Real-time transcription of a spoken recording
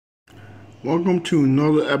Welcome to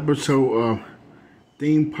another episode of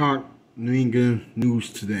Theme Park New England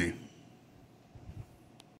News Today.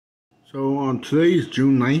 So today is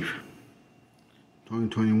June 9th,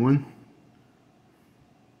 2021.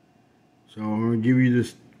 So I'm going to give you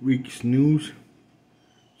this week's news.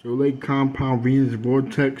 So Lake Compound Venus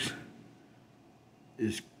Vortex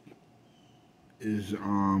is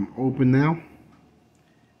open now.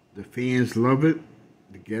 The fans love it.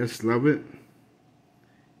 The guests love it.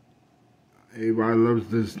 Everybody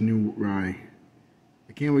loves this new ride.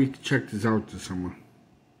 I can't wait to check this out this summer.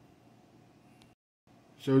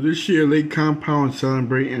 So this year, Lake Compound is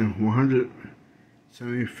celebrating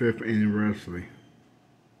 175th anniversary.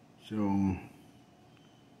 So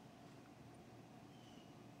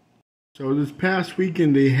this past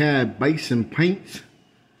weekend they had Bites and Pints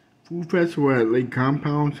Food Festival at Lake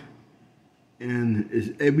Compound, and it's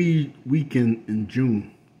every weekend in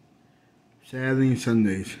June, Saturday and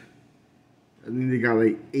Sundays. I think they got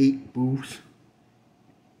like 8 booths.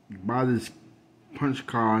 You buy this punch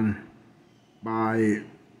card, got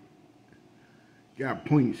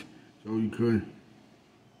points, so you could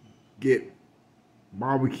get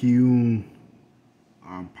barbecue,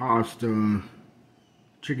 pasta,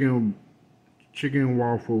 chicken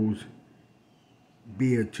waffles,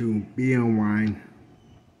 beer and wine.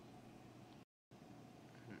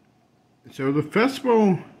 So the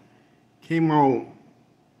festival came out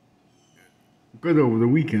good over the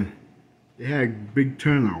weekend. They had a big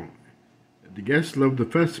turnout. The guests loved the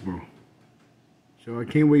festival. So I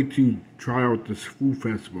can't wait to try out this food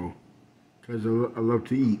festival because I love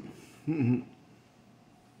to eat.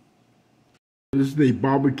 This is the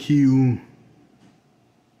barbecue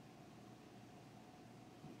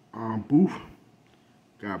booth.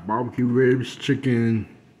 Got barbecue ribs, chicken,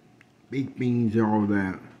 baked beans, and all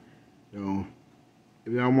that. So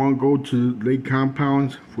if y'all want to go to Lake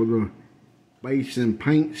Compounds for the Bites and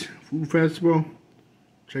Pints Food Festival,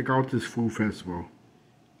 check out this food festival.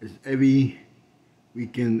 It's every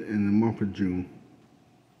weekend in the month of June.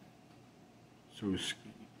 So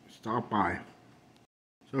stop by.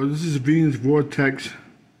 So this is Venus Vortex.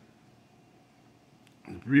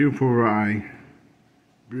 It's a beautiful ride.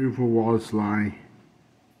 Beautiful water slide.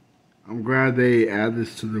 I'm glad they add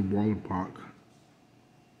this to the water park.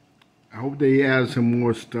 I hope they add some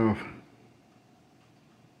more stuff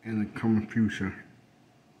in the coming future.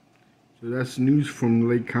 So that's news from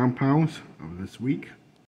Lake Compounds of this week.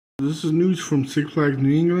 This is news from Six Flags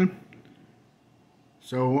New England.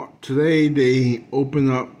 So today they open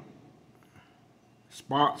up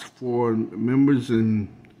spots for members and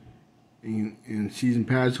season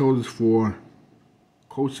pass holders for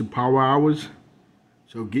Coaster Power Hours.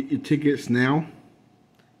 So get your tickets now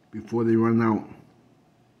before they run out.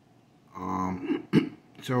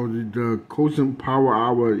 So the Coaster Power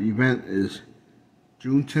Hour event is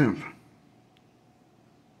June 10th.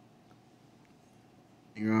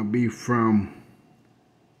 It's gonna be from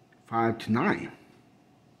 5 to 9.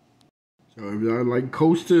 So if you like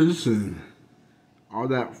coasters and all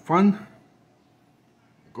that fun,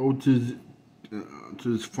 go to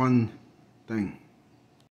this fun thing.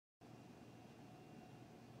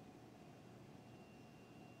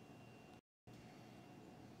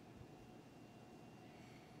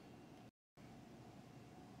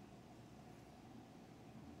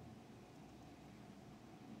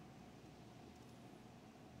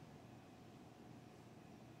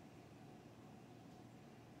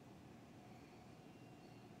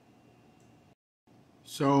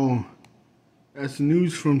 So that's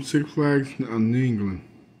news from Six Flags New England.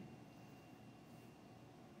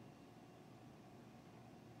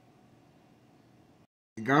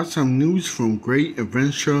 I got some news from Great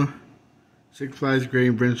Adventure, Six Flags Great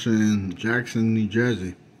Adventure in Jackson, New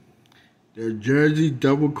Jersey. The Jersey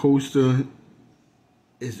Double Coaster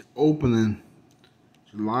is opening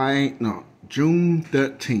June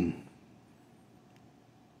 13th.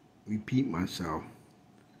 Repeat myself.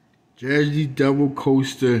 Jersey Double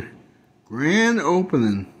Coaster grand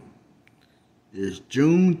opening is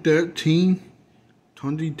June 13,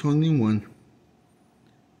 2021.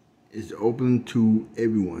 It's open to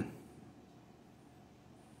everyone.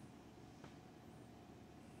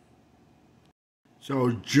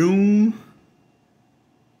 So June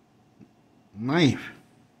 9th,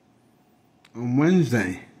 on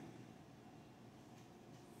Wednesday,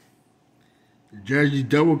 the Jersey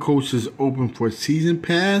Double Coaster is open for season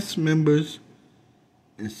pass members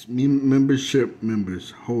and membership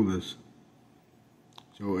holders.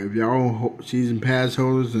 So if y'all season pass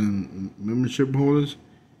holders and membership holders,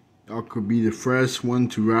 y'all could be the first one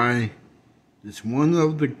to ride this one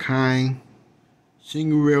of the kind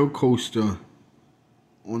single rail coaster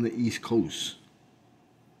on the East Coast.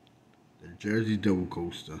 The Jersey Devil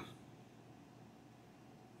Coaster.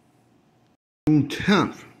 June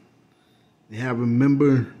 10th, they have a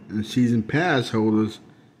member and season pass holders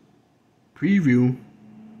preview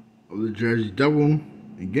of the Jersey Devil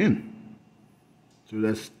again. So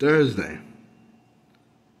that's Thursday.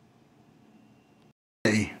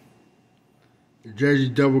 The Jersey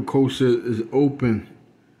Devil Coaster is open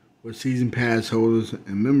for season pass holders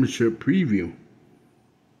and membership preview.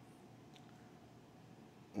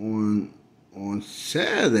 On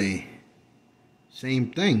Saturday,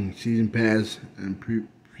 same thing, season pass and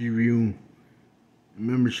preview and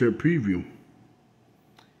membership preview.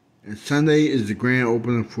 And Sunday is the grand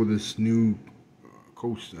opening for this new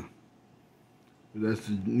coaster. So that's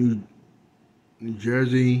the New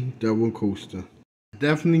Jersey Devil Coaster.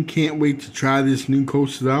 Definitely can't wait to try this new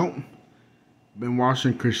coaster out. Been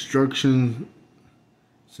watching construction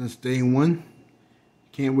since day one.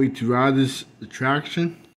 Can't wait to ride this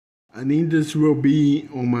attraction. I think this will be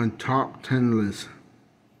on my top 10 list.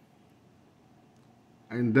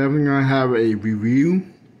 I'm definitely gonna have a review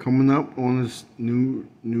coming up on this new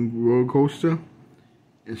roller coaster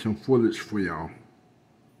and some footage for y'all.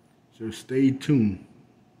 So stay tuned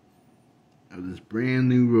of this brand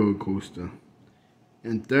new roller coaster.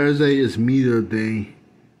 And Thursday is media day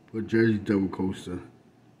for Jersey Devil Coaster.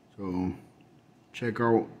 So check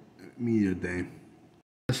out media day.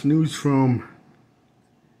 That's news from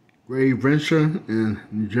Great Venture in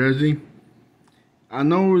New Jersey. I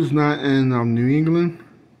know it's not in New England,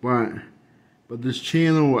 but this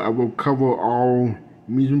channel I will cover all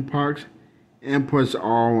amusement parks and plus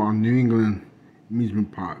all New England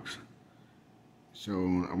amusement parks.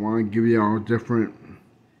 So I want to give you all different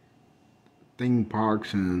theme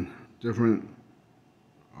parks and different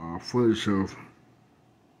footage of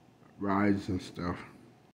rides and stuff.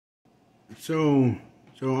 So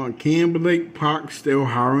Canby Lake Park still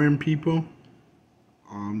hiring people.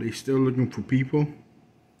 They still looking for people.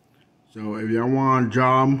 So if y'all want a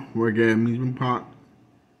job, work at amusement park,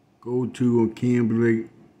 go to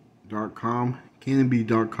canbylake.com,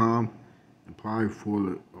 and apply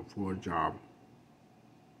for a job.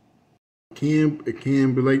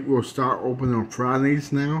 Canby Lake will start open on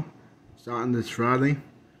Fridays now, starting this Friday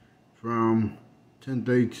from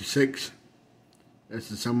 10:30 to 6. That's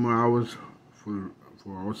the summer hours for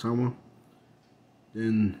all summer.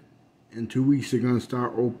 Then in 2 weeks they're gonna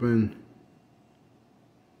start open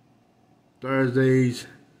Thursdays,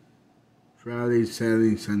 Fridays,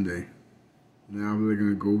 Saturday, Sunday. Now they're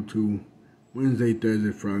gonna go to Wednesday,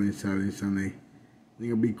 Thursday, Friday, Saturday, Sunday.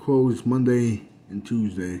 They're gonna be closed Monday and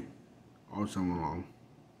Tuesday all summer long.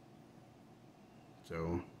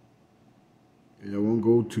 So if you want to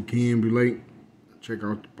go to Canby Lake, check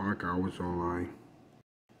out the park hours online.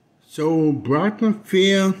 So Brockton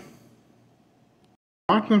Fair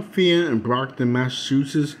in Brockton,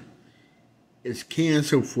 Massachusetts is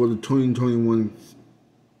canceled for the 2021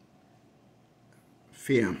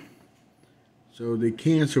 fair. So they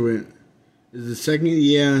canceled it. This is the second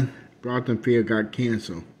year Brockton Fair got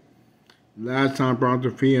canceled. Last time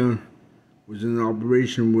Brockton Fair was in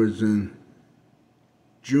operation was in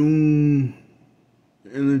June,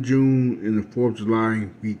 end of June, in the 4th of July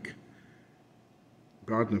week.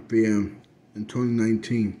 Brockton Fair in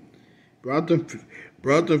 2019.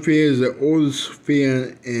 Brockton Fair is the oldest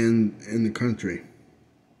fair in the country.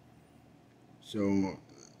 So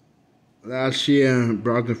last year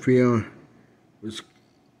Brockton Fair was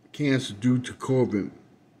canceled due to COVID.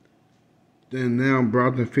 Then now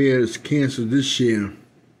Brockton Fair is canceled this year.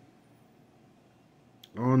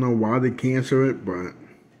 I don't know why they canceled it, but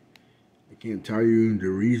I can't tell you the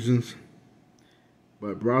reasons.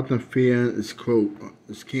 But Brockton Fair is closed,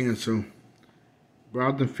 it's canceled.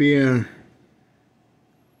 Brockton Fair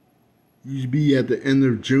used to be at the end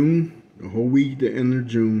of June, the whole week, the end of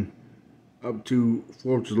June, up to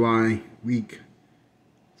 4th of July week.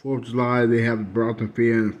 4th of July, they have the Brockton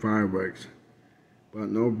Fair and fireworks. But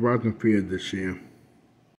no Brockton Fair this year.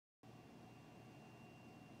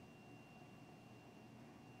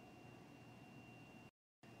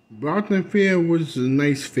 Brockton Fair was a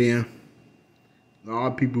nice fair. A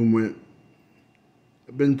lot of people went.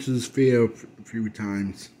 I've been to this fair a few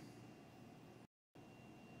times.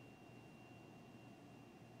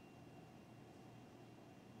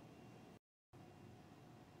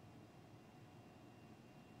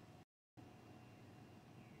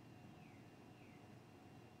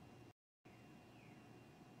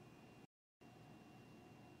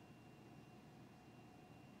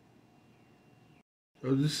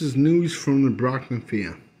 So this is news from the Brockton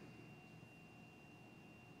Fair.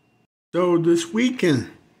 So this weekend,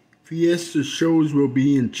 if Fiesta shows will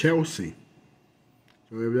be in Chelsea.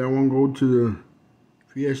 So if y'all want to go to the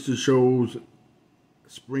Fiesta shows,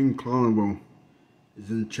 Spring Carnival is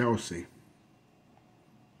in Chelsea.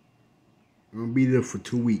 I'm going to be there for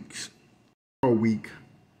 2 weeks. A week.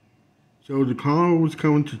 So the carnival is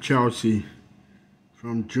coming to Chelsea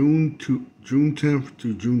from June 10th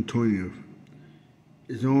to June 20th.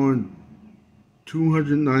 It's on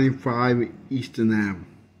 295 Eastern Ave.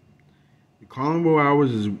 The carnival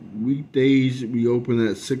hours is weekdays. We open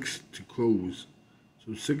at 6 to close.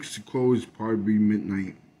 So 6 to close probably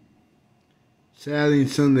midnight. Saturday and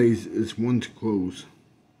Sundays is 1 to close.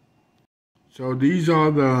 So these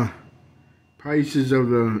are the prices of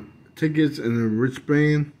the tickets and the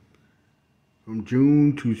wristband from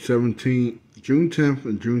June 10th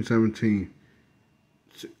and June 17th.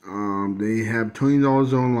 They have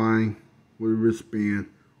 $20 online with a wristband.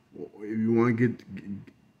 If you want to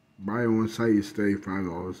buy on site, it's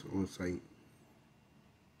 $35 on site.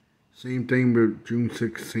 Same thing with June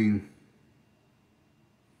 16th.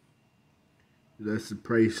 That's the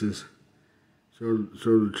prices. So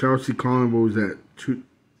the Chelsea Carnival is at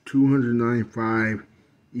 295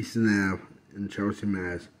 Eastern Ave in Chelsea,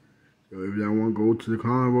 Mass. So if y'all want to go to the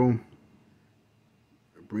carnival,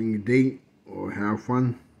 bring a date or have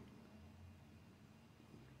fun,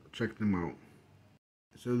 check them out.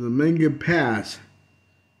 So the mega pass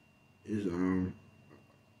is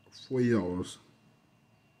 $40.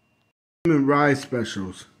 And ride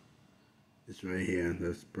specials. It's right here.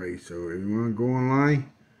 That's the price. So if you want to go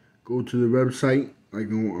online, go to the website. Like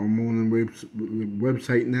I'm on the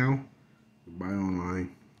website now. Buy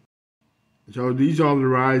online. So these are the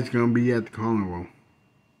rides gonna be at the carnival.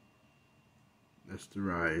 That's the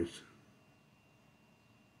rides.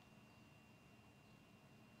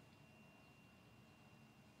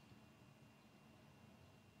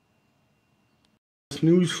 It's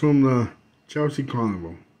news from the Chelsea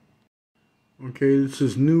Carnival. Okay, this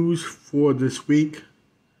is news for this week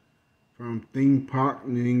from Theme Park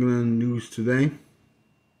New England News Today.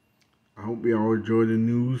 I hope you all enjoy the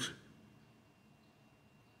news.